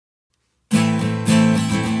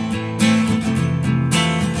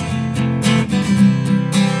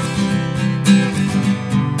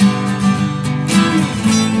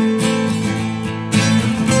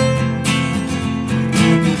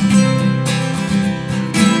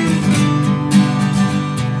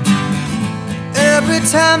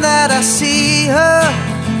time that I see her,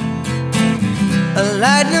 a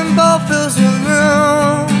lightning bolt fills the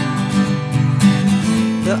room.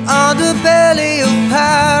 The underbelly of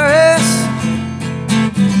Paris,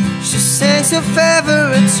 she sings her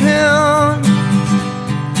favorite tune.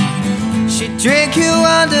 She'd drink you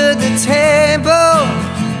under the table,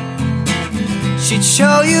 she'd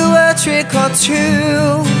show you a trick or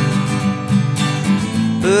two.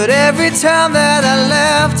 But every time that I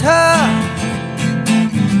left her,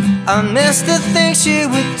 I missed the things she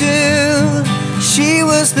would do. She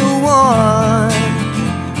was the one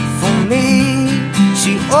for me.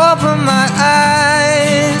 She opened my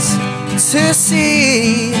eyes to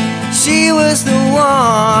see she was the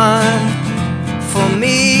one for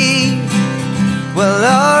me. Well,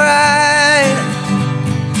 alright.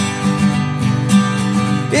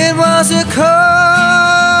 It was a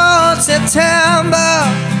cold September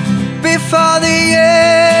before the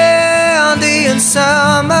Indian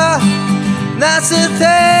summer. That's the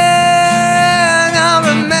thing I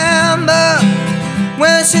remember,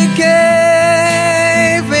 when she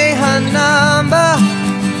gave me her number.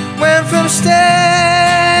 Went from station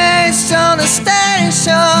to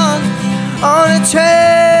station on a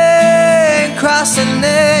train across the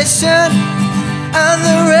nation. And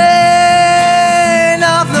the rain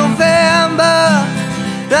of November,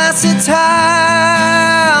 that's the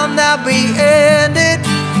time that we ended.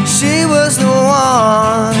 She was the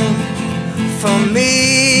one for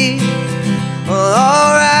me. Well,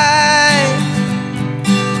 alright.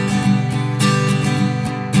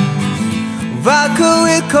 Vodka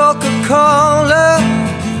with Coca-Cola,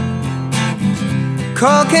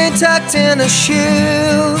 cocaine tucked in a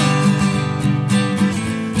shoe,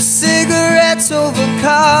 cigarettes over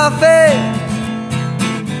coffee,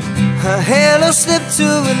 her halo slipped to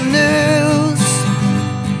the news.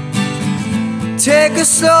 Take a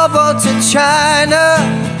slow boat to China,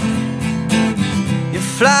 you're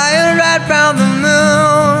flying right round the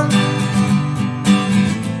moon.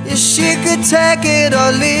 Yeah, she could take it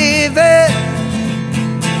or leave it,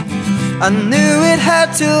 I knew it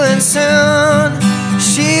had to end soon.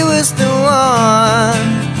 She was the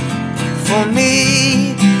one for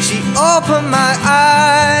me. She opened my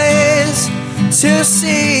eyes to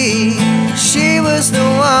see she was the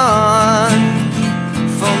one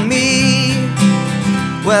for me.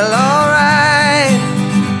 Well, alright.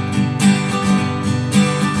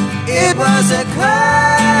 It was a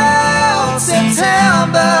cold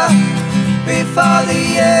September before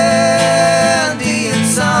the Indian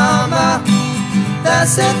summer.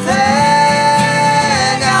 That's the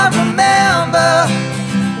thing I remember,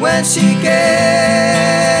 when she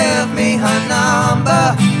gave me her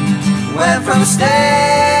number. Went from station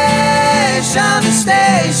to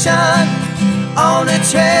station on a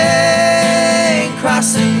train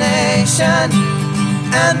across the nation.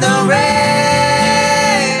 And the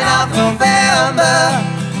rain of November,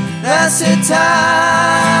 that's the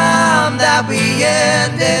time that we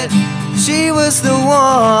ended. She was the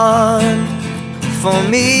one for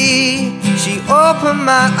me. She opened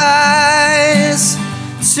my eyes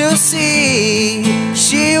to see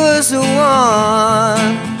she was the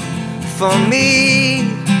one for me.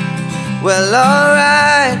 Well,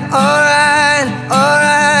 alright, alright,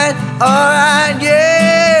 alright, alright, yeah.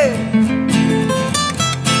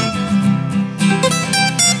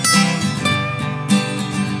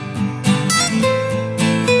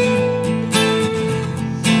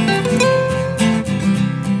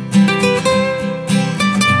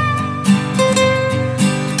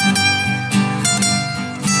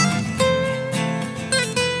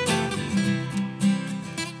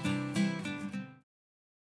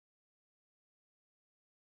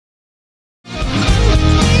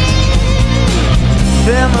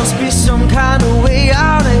 There must be some kind of way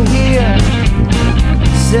out of here,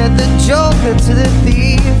 said the joker to the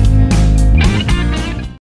thief.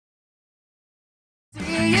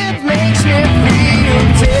 See, it makes me feel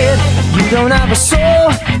dead. You don't have a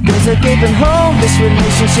soul, there's a gaping hole. This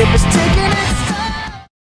relationship is taking